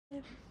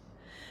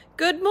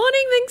Good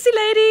morning, Minxie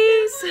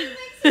ladies.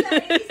 Good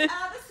morning, Minxie ladies.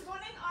 This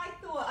morning I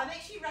thought, I'm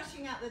actually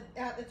rushing out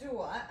the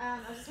door. I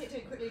just had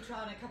to quickly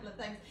try on a couple of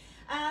things.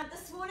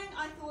 This morning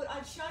I thought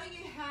I'd show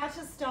you how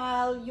to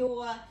style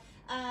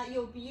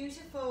your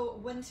beautiful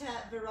winter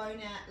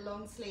Verona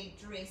long sleeve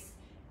dress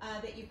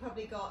that you've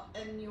probably got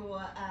in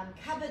your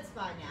cupboards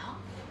by now.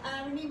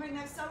 Remembering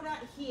they've sold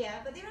out here,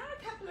 but there are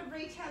a couple of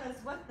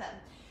retailers with them.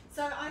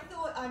 So I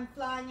thought I'm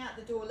flying out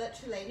the door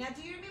literally. Now,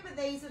 do you remember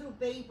these little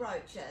bee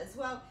brooches?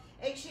 Well,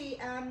 actually,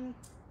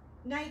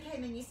 Nay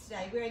came in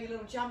yesterday wearing a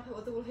little jumper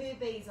with all her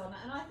bees on it,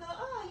 and I thought,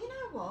 oh, you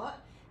know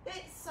what?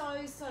 That's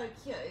so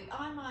cute.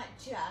 I might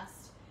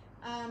just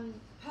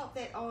pop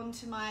that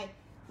onto my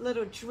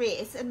little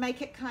dress and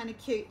make it kind of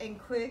cute and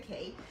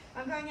quirky.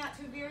 I'm going out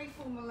to a very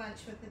formal lunch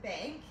with the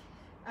bank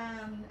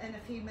in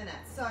a few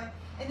minutes. So,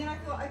 and then I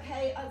thought,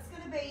 okay, it's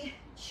going to be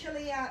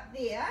chilly out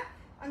there.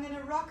 I'm going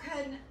to rock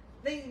in.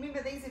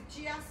 Remember, these have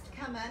just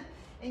come in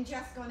and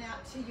just gone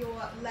out to your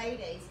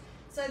ladies.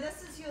 So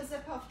this is your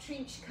zip-off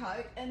trench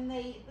coat in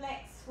the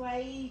black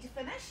suede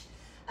finish.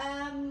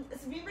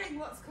 So remembering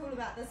what's cool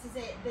about this is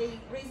that the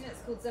reason it's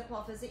called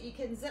zip-off is that you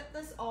can zip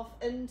this off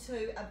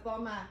into a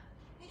bomber.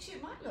 Actually,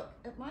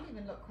 it might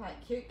even look quite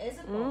cute as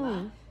a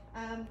bomber.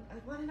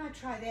 Why don't I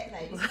try that,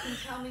 ladies? You can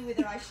tell me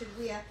whether I should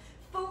wear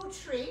full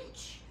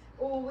trench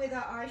or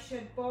whether I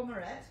should bomber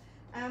it.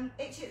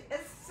 Actually,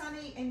 it's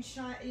sunny and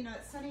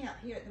it's sunny up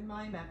here at the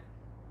moment.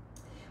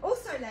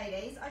 Also,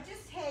 ladies, I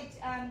just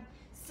had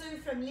Sue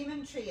from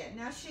Lemon Tree in.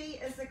 Now, she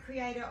is the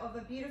creator of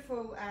a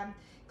beautiful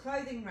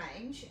clothing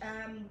range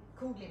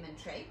called Lemon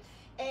Tree,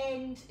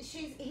 and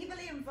she's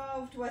heavily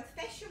involved with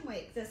Fashion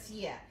Week this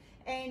year.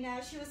 And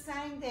she was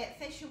saying that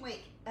Fashion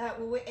Week,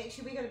 we're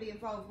going to be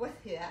involved with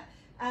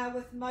her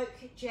with moke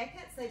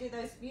jackets. They do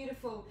those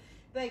beautiful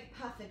big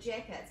puffer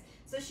jackets.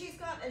 So she's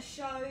got a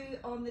show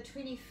on the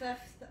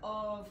 25th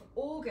of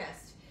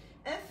August.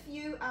 If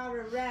you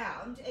are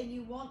around and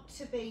you want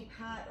to be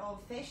part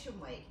of Fashion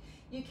Week,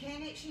 you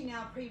can actually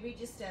now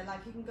pre-register, like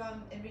you can go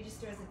and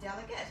register as a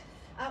delegate.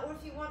 Or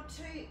if you want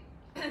to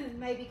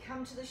maybe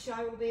come to the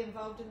show or be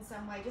involved in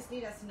some way, just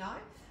let us know.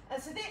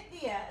 So that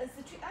there is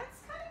the trench.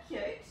 It's kind of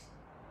cute.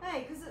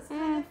 Hey, because it's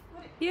kind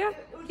of... Yeah.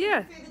 Or do you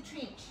prefer the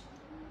trench?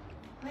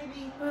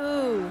 Maybe...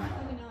 Oh.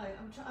 I don't know.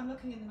 I'm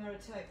looking in the mirror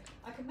too.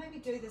 I could maybe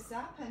do this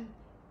up and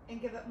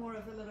give it more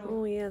of a little...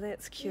 Oh, yeah,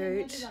 that's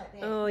cute. Yeah, like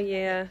that. Oh,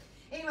 yeah.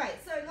 Anyway,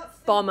 so lots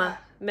of Bomber.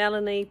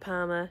 Melanie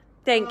Palmer.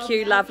 Thank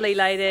you, lovely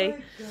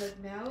lady. So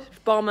good, Mel.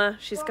 Bomber.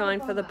 She's going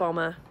for the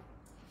bomber.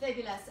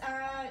 Fabulous.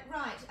 Right.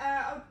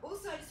 I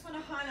also just want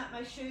to highlight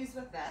my shoes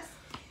with this.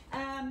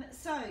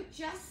 So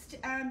just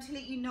to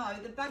let you know,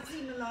 the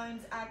Bugsy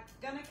Malones are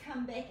going to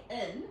come back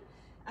in.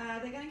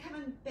 They're going to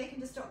come back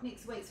into stock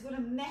next week. So we've got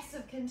a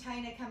massive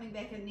container coming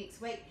back in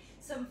next week.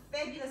 Some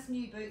fabulous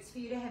new boots for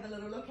you to have a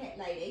little look at,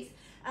 ladies.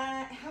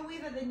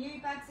 However, the new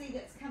Bugsy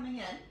that's coming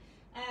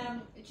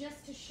in,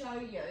 just to show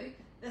you,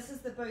 this is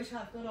the boot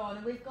I've got on.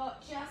 And we've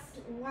got just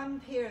one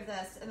pair of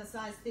this in a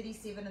size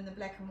 37 in the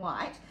black and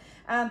white.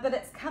 But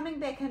it's coming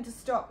back into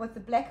stock with the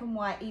black and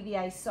white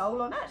EVA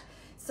sole on it.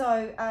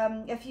 So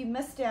if you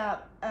missed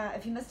out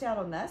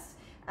on this,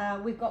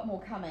 we've got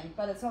more coming,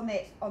 but it's on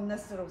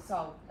this little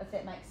sole, if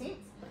that makes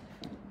sense.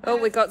 Oh,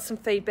 we got some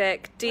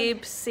feedback.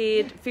 Deb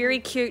said, very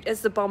cute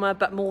as the bomber,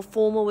 but more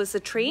formal as the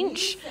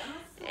trench. Yes,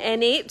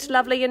 Annette,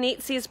 lovely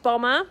Annette says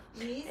bomber.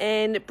 yes.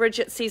 And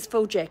Bridget says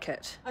full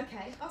jacket.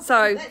 Okay.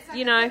 So, that's like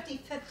you know,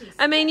 50-50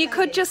 I mean, you split,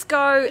 could ladies. just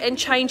go and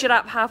change it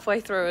up halfway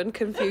through and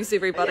confuse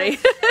everybody.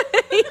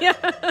 Yeah,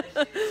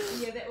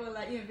 that will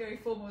very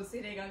formal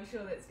setting. I'm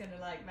sure that's going to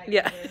make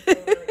Yeah.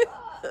 it very formal.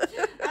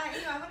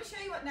 Anyway, I want to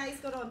show you what Nay's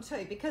got on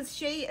too, because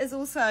she is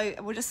also,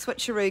 we'll just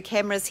switcheroo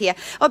cameras here.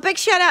 Oh, big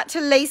shout out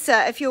to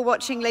Lisa, if you're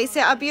watching,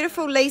 Lisa, our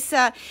beautiful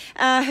Lisa,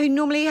 who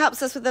normally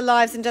helps us with the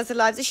lives and does the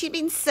lives. She's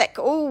been sick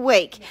all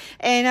week,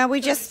 and we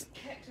just...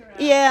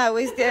 Yeah,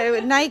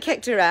 Nay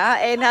kicked her out,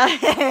 and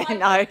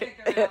no.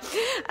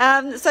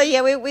 So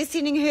yeah, we're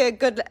sending her a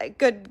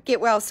good get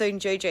well soon,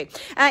 Juju.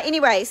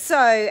 Anyway,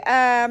 so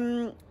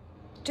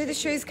do the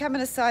shoes come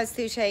in a size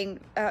 13?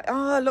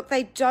 Oh, look,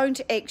 they don't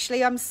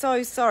actually. I'm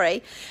so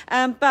sorry,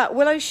 but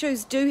Willow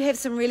shoes do have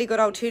some really good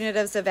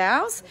alternatives of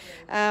ours,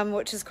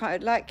 which is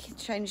quite like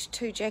change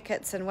 2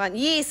 jackets in one.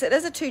 Yes, it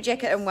is a 2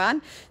 jacket in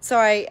one.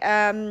 Sorry,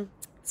 sorry,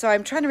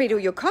 I'm trying to read all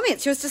your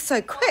comments. Yours just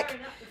so quick.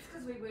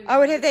 I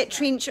would have that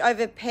trench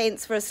over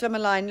pants for a slimmer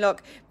line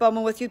look.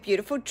 Bomber with your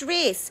beautiful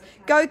dress.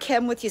 Go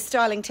Kim with your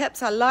styling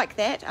tips. I like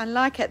that. I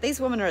like it. These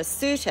women are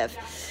assertive.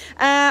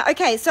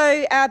 Okay,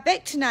 so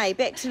back to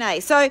Nay.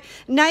 So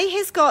Nay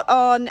has got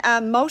on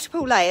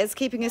multiple layers,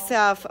 keeping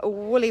herself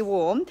woolly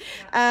warm.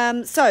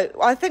 So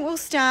I think we'll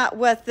start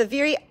with the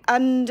very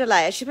under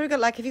layer. She's probably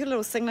got, like, if you've got a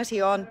little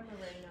singlety on.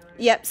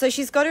 Yep, so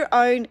she's got her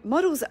own,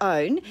 model's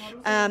own,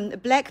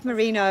 black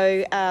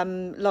merino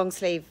long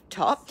sleeve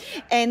top.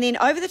 And then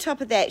over the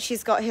top of that,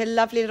 she's got her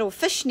lovely little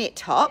fishnet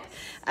top,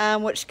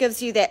 which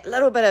gives you that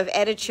little bit of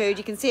attitude.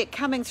 You can see it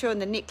coming through in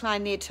the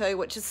neckline there too,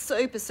 which is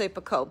super,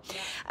 super cool.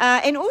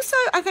 And also,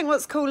 I think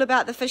what's cool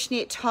about the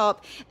fishnet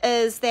top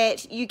is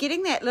that you're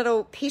getting that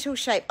little petal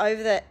shape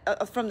over the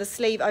from the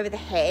sleeve over the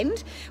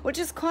hand, which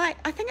is quite,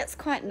 I think it's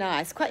quite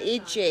nice, quite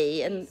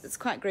edgy, and it's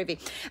quite groovy.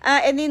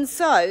 And then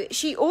so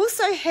she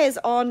also has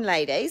on,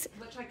 ladies,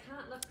 which I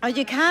can't lift. Oh,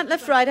 you can't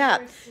lift right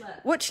up.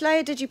 Which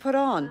layer did you put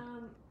on?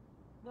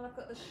 Well,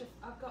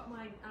 I've got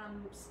my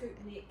scoop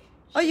neck.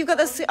 Oh, you've got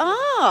this,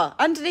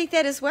 underneath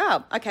that as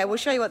well. Okay, we'll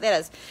show you what that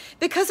is.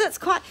 Because it's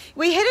quite,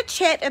 we had a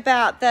chat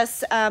about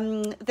this,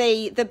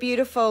 the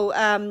beautiful,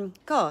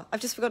 God, I've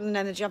just forgotten the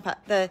name of the jumper,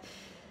 the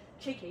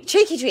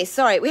cheeky dress,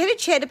 sorry. We had a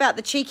chat about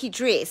the cheeky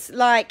dress.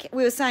 Like,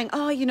 we were saying,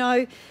 oh, you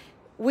know,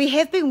 we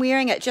have been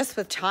wearing it just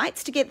with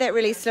tights to get that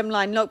really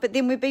slimline look, but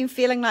then we've been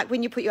feeling like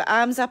when you put your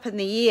arms up in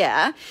the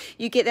air,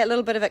 you get that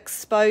little bit of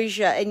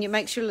exposure and it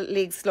makes your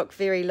legs look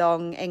very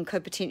long and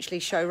could potentially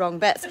show wrong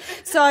bits.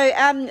 So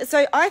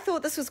so I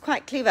thought this was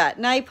quite clever.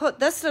 Nay put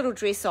this little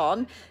dress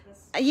on,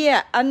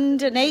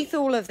 underneath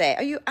all of that.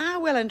 Oh, you are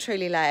well and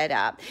truly layered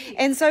up.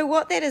 And so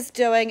what that is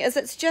doing is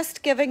it's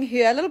just giving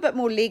her a little bit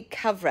more leg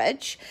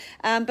coverage,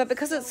 but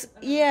because it's,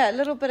 a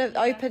little bit of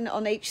open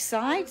on each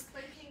side.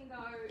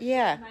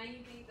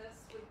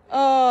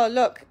 Oh,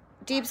 look,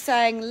 Deb's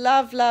saying,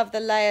 love, the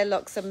layer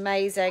looks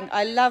amazing.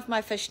 I love my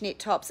fishnet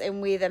tops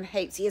and wear them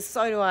heaps. Yes,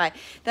 so do I.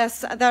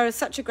 They're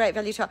such a great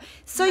value top.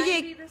 So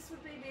maybe this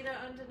would be better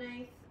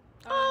underneath.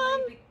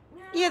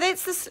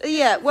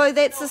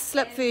 That's the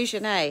slip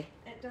version, eh?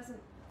 It doesn't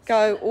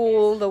go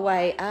all the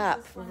way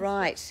up,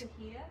 right?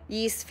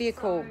 Yes, very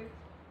cool.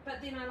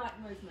 But then I like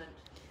movement.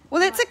 Well,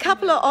 that's a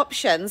couple of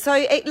options. So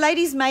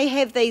ladies may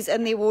have these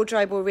in their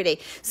wardrobe already.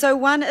 So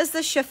one is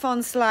the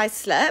chiffon slice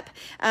slip,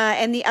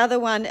 and the other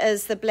one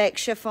is the black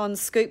chiffon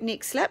scoop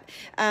neck slip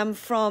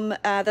from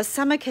the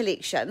summer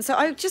collection. So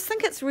I just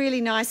think it's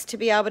really nice to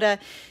be able to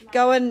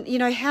go and, you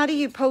know, how do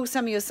you pull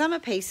some of your summer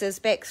pieces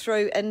back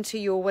through into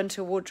your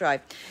winter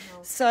wardrobe?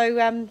 So,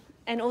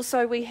 and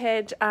also we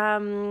had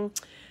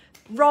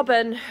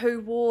Robin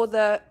who wore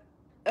the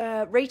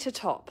Rita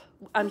top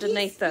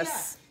underneath this.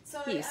 Yeah. So,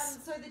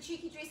 so the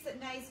cheeky dress that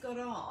Nay's got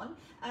on,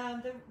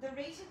 the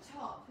Rita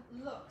top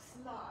looks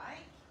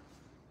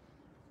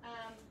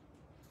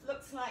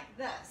like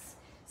this.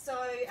 So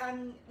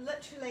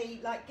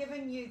literally, like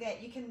giving you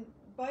that, you can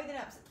bow that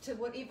up to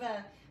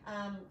whatever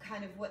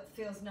kind of width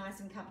feels nice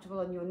and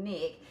comfortable on your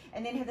neck,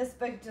 and then have this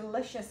big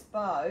delicious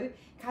bow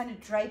kind of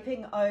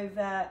draping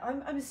over.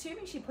 I'm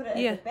assuming she put it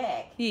at the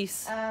back.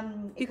 Yes.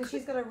 Because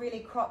she's got a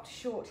really cropped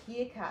short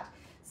haircut.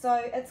 So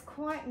it's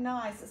quite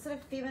nice. It sort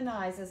of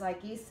feminizes, I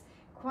guess,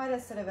 quite a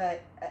sort of a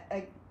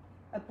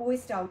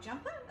boy-style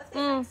jumper, if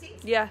that makes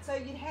sense. Yeah. So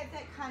you'd have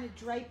that kind of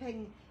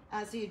draping,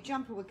 so your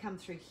jumper would come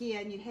through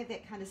here, and you'd have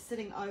that kind of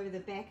sitting over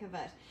the back of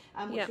it,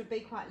 which would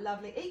be quite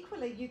lovely.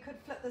 Equally, you could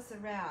flip this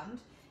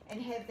around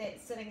and have that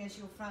sitting as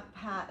your front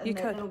part in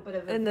that little bit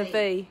of a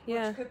V,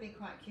 which could be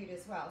quite cute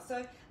as well.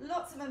 So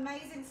lots of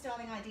amazing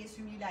styling ideas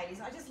from you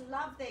ladies. I just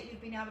love that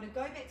you've been able to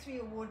go back through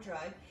your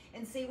wardrobe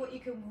and see what you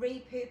can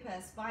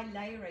repurpose by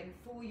layering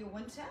for your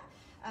winter,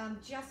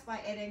 just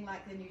by adding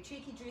like the new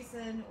cheeky dress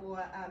in,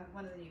 or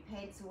one of the new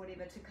pants or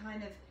whatever, to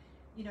kind of,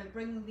 you know,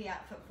 bring the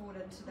outfit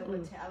forward into the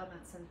winter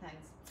elements and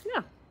things.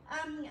 Yeah.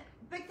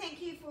 Big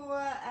thank you for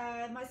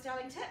my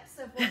styling tips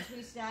of what to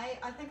wear today.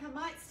 I think I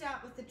might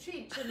start with the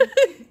trench and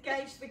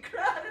gauge the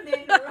crowd and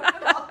then rub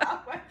it all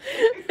halfway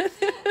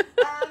through.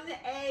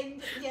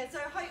 And yeah, so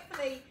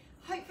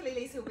hopefully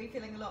Lisa will be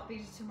feeling a lot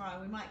better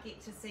tomorrow. We might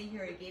get to see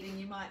her again, and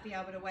you might be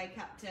able to wake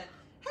up to,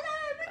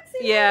 hello,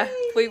 Mitzi. Yeah,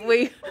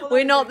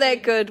 we're not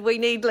that good. We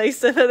need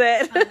Lisa for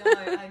that.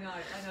 I know,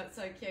 it's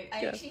so cute.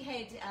 I actually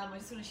had, I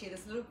just want to share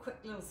this quick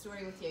little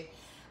story with you.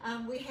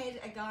 We had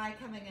a guy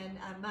coming in,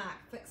 Mark,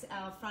 fix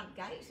our front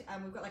gate.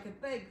 We've got like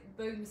a big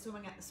boom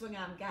swing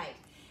arm gate.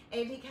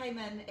 And he came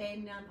in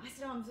and I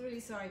said, oh, I'm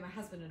really sorry. My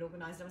husband had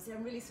organised it. I said,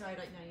 I'm really sorry, I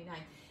don't know your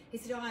name. He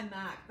said, oh, I'm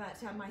Mark, but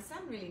my son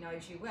really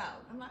knows you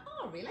well. I'm like,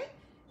 oh, really?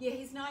 Yeah,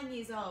 he's 9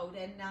 years old,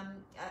 and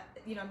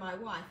you know, my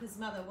wife, his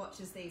mother,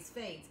 watches these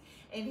feeds.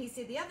 And he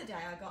said the other day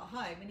I got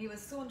home and he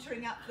was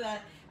sauntering up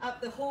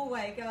the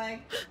hallway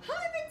going,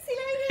 hi, Minxie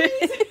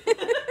ladies.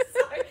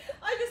 So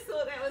I just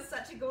thought that was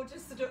such a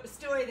gorgeous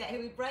story that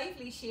he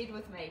bravely shared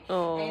with me.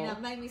 Aww. And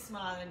it made me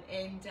smile,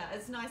 and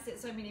it's nice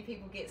that so many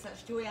people get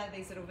such joy out of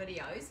these little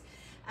videos.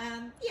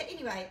 Yeah,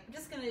 anyway, I'm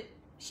just going to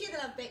share the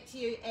love back to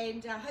you,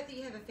 and hope that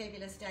you have a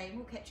fabulous day, and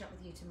we'll catch up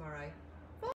with you tomorrow.